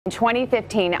In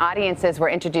 2015, audiences were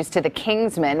introduced to the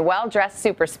Kingsman, well-dressed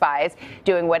super spies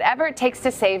doing whatever it takes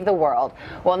to save the world.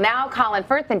 Well, now Colin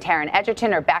Firth and Taron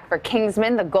Egerton are back for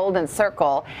Kingsman, the Golden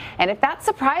Circle. And if that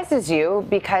surprises you,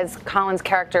 because Colin's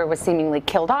character was seemingly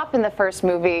killed off in the first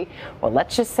movie, well,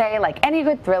 let's just say, like any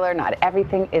good thriller, not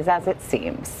everything is as it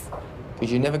seems.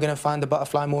 Because you're never going to find the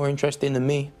butterfly more interesting than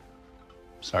me.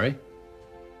 Sorry?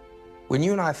 When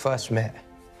you and I first met,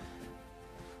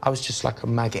 I was just like a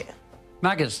maggot.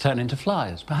 Maggots turn into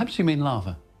flies. Perhaps you mean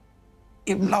larvae.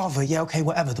 Lava, yeah, okay,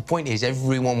 whatever. The point is,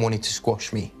 everyone wanted to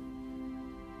squash me.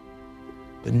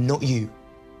 But not you.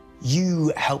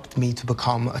 You helped me to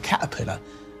become a caterpillar.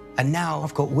 And now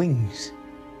I've got wings.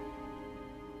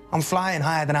 I'm flying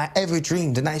higher than I ever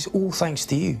dreamed, and that is all thanks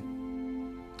to you.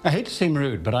 I hate to seem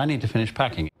rude, but I need to finish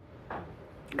packing.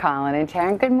 Colin and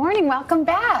Taron, good morning. Welcome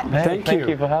back. Hey, thank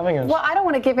you for having us. Well, I don't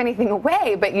want to give anything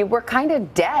away, but you were kind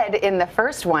of dead in the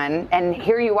first one, and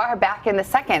here you are back in the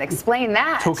second. Explain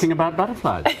that. Talking about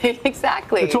butterflies.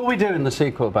 Exactly. It's all we do in the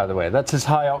sequel, by the way. That's as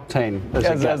high octane as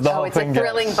it gets. Oh, it's a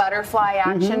thrilling butterfly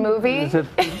action movie?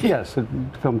 Yes, a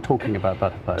film talking about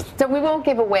butterflies. So we won't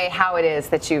give away how it is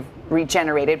that you've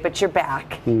regenerated, but you're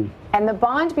back. And the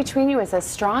bond between you is as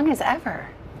strong as ever.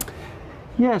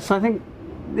 Yes, I think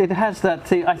it has that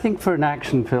thing. I think for an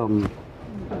action film,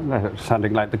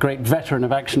 sounding like the great veteran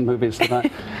of action movies tonight,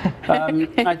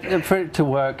 for it to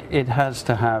work, it has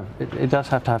to have. It does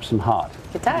have to have some heart.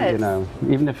 It does. You know,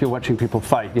 even if you're watching people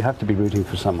fight, you have to be rooting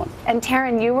for someone. And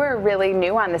Taron, you were really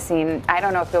new on the scene. I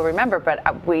don't know if you'll remember,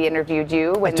 but we interviewed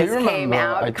you when this came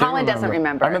out. Colin doesn't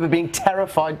remember. I remember being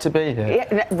terrified to be here.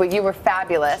 Yeah, well, you were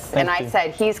fabulous, and I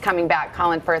said he's coming back.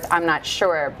 Colin Firth, I'm not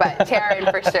sure, but Taron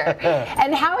for sure.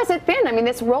 And how has it been? I mean,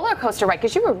 this roller coaster ride,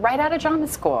 because you were right out of drama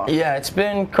school. Yeah, it's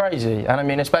been crazy, and I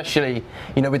mean, especially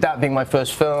with that being my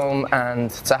first film,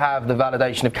 and to have the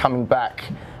validation of coming back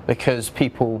because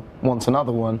people want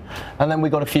another one. And then we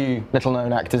got a few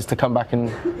little-known actors to come back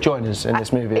and join us in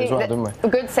this movie as well, didn't we?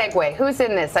 Good segue. Who's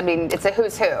in this? I mean, it's a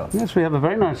who's who. Yes, we have a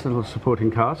very nice little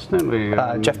supporting cast, don't we?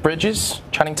 Jeff Bridges,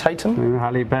 Channing Tatum,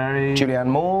 Halle Berry, Julianne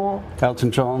Moore, Elton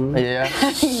John. Yeah.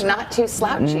 He's not too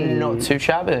slouchy. Not too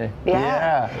shabby.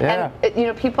 Yeah.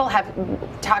 And people have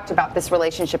talked about this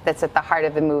relationship that's at the heart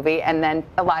of the movie, and then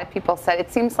a lot of people said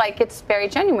it seems like it's very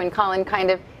genuine. Colin kind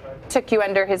of took you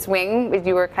under his wing.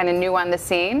 You were kind of new on the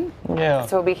scene. Yeah.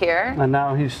 That's what we hear. And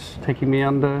now he's taking me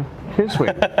under his wing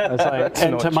as I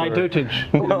enter my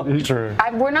dotage. Not true.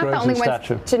 We're not the only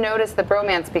ones to notice the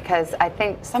bromance, because I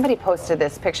think somebody posted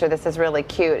this picture. This is really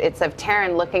cute. It's of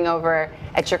Taron looking over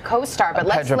at your co-star. But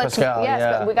let's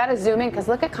but we got to zoom in, because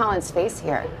look at Colin's face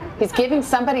here. He's giving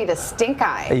somebody the stink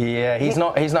eye. Yeah, he's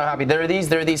not happy. There are these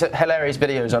hilarious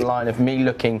videos online of me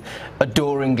looking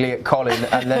adoringly at Colin,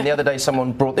 and then the other day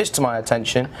someone brought this to my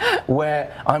attention,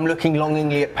 where I'm looking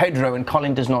longingly at Pedro, and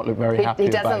Colin does not look very happy. He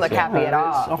doesn't look happy at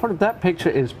all. That picture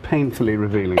is painfully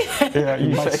revealing. Yeah,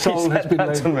 my soul has been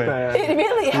laid bare. It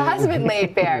really has been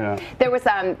laid bare. There was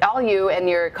all you and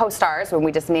your co-stars, when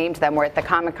we just named them, were at the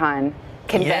Comic-Con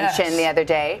convention the other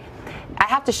day. I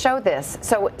have to show this.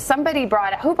 So somebody who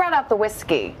brought out the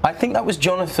whiskey? I think that was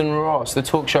Jonathan Ross, the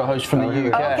talk show host from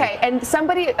the UK. Okay, and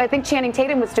somebody, I think Channing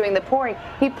Tatum was doing the pouring.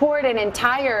 He poured an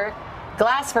entire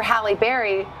glass for Halle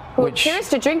Berry, who appears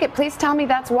to drink it. Please tell me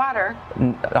that's water.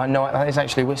 I know, that is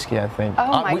actually whiskey, I think.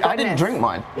 Oh my goodness. I didn't drink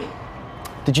mine.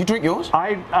 Did you drink yours?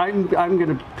 I'm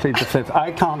going to plead the fifth.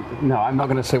 I can't. No, I'm not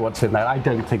going to say what's in there. I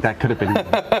don't think that could have been.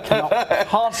 Cannot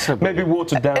possibly. Maybe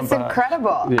watered down. It's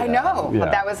incredible. Yeah, I know. Yeah.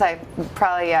 But that was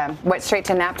probably went straight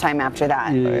to nap time after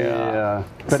that. Yeah.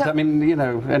 But I mean,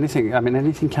 anything. I mean,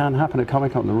 anything can happen at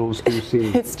Comic-Con. The rules do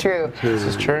seem. It's true. This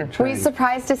is true. Were you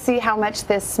surprised to see how much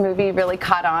this movie really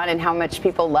caught on and how much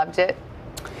people loved it?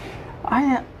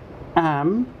 I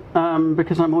am.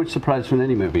 Because I'm always surprised when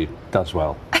any movie does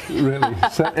well, really.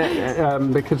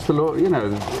 Because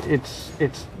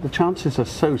it's the chances are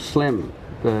so slim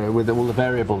with all the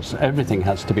variables. Everything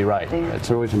has to be right. Yeah.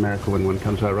 It's always a miracle when one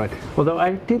comes out right. Although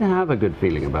I did have a good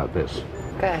feeling about this.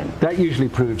 Good. That usually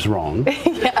proves wrong.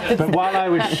 Yes. But while I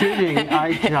was shooting,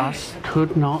 I just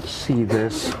could not see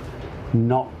this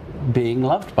not being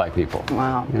loved by people.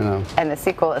 Wow. And the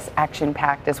sequel is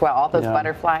action-packed as well. All those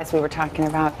butterflies we were talking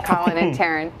about. Colin and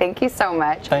Taron, thank you so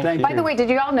much. Thank you. By the way, did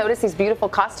you all notice these beautiful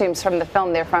costumes from the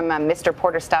film? They're from Mr.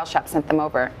 Porter Style Shop, sent them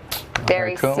over.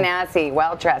 Very cool. Snazzy,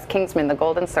 well-dressed. Kingsman, the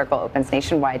Golden Circle, opens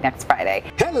nationwide next Friday.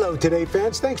 Hello, Today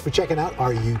fans. Thanks for checking out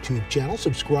our YouTube channel.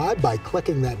 Subscribe by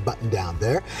clicking that button down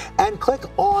there, and click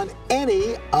on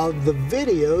any of the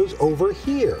videos over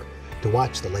here to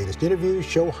watch the latest interviews,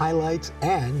 show highlights,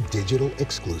 and digital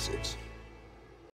exclusives.